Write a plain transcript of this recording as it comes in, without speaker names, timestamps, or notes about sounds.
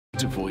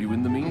protected for you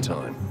in the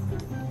meantime.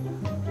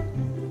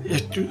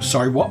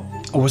 Sorry, what?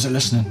 I wasn't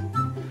listening.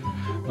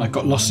 I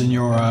got lost in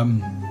your damn,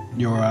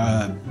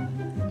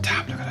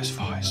 look at those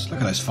fires.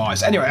 Look at those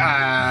fires. Anyway,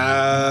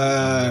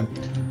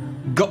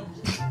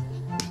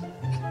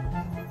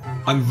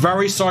 I'm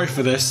very sorry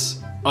for this.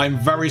 I'm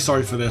very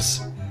sorry for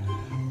this.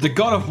 The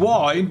god of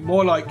wine,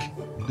 more like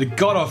the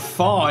god of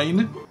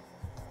fine.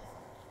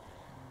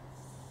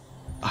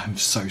 I'm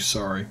so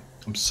sorry.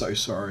 I'm so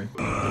sorry.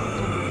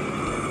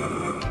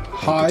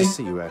 Hi. Good to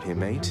see you out here,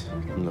 mate.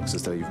 It looks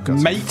as though you've got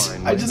mate. some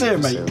fine I just hear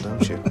mate, sale,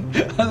 don't you?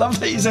 I love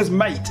that he says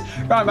mate.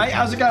 Right, mate.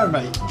 How's it going,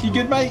 mate? You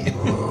good, mate?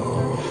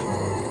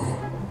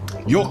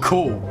 You're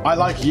cool. I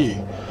like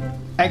you.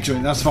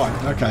 Excellent. That's fine.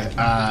 Okay.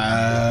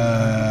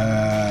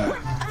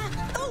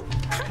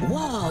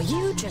 Whoa,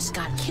 you just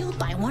got killed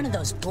by one of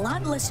those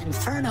bloodless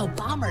inferno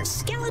bomber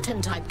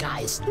skeleton type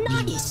guys.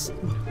 Nice.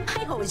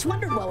 I always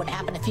wondered what would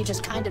happen if you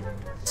just kind of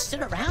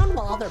stood around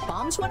while all their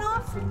bombs went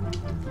off.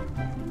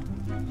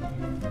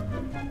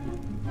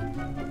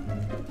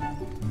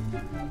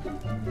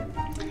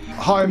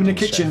 Hi, I'm in the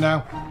kitchen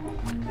now.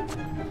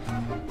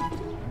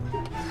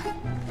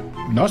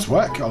 Nice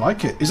work. I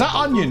like it. Is that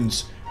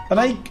onions? Are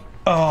they?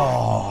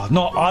 Oh,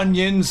 not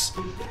onions.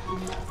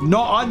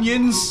 Not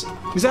onions.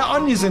 Is there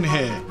onions in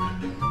here?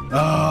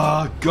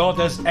 Oh, God,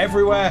 there's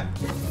everywhere.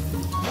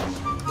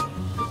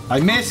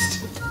 I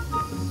missed.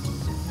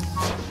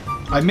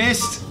 I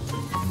missed.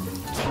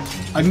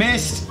 I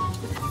missed.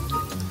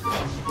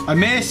 I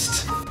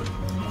missed.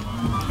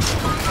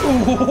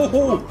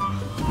 Ooh.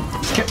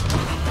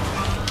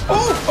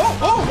 Oh, oh,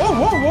 oh, whoa,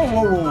 whoa, whoa,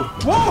 whoa, whoa.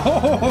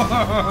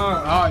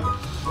 Hi.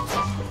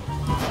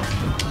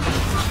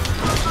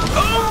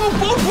 Oh,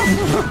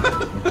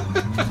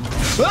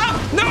 ah,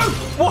 no!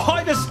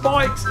 Why the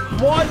spikes?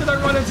 Why did I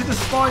run into the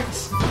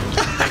spikes?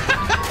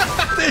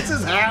 This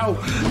is how.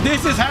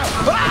 This is how.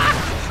 Ah!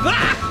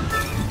 Ah!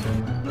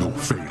 Your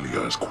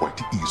failure is quite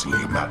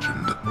easily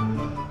imagined.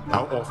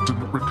 How often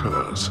it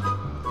recurs.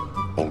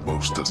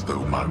 Almost as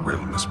though my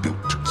realm is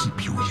built to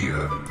keep you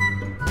here.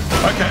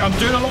 Okay, I'm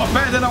doing a lot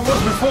better than I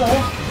was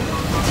before.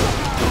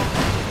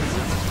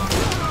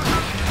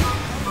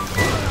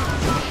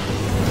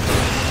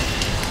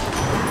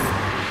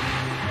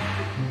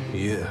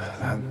 Yeah,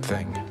 that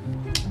thing.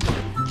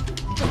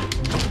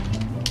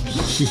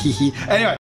 Anyway.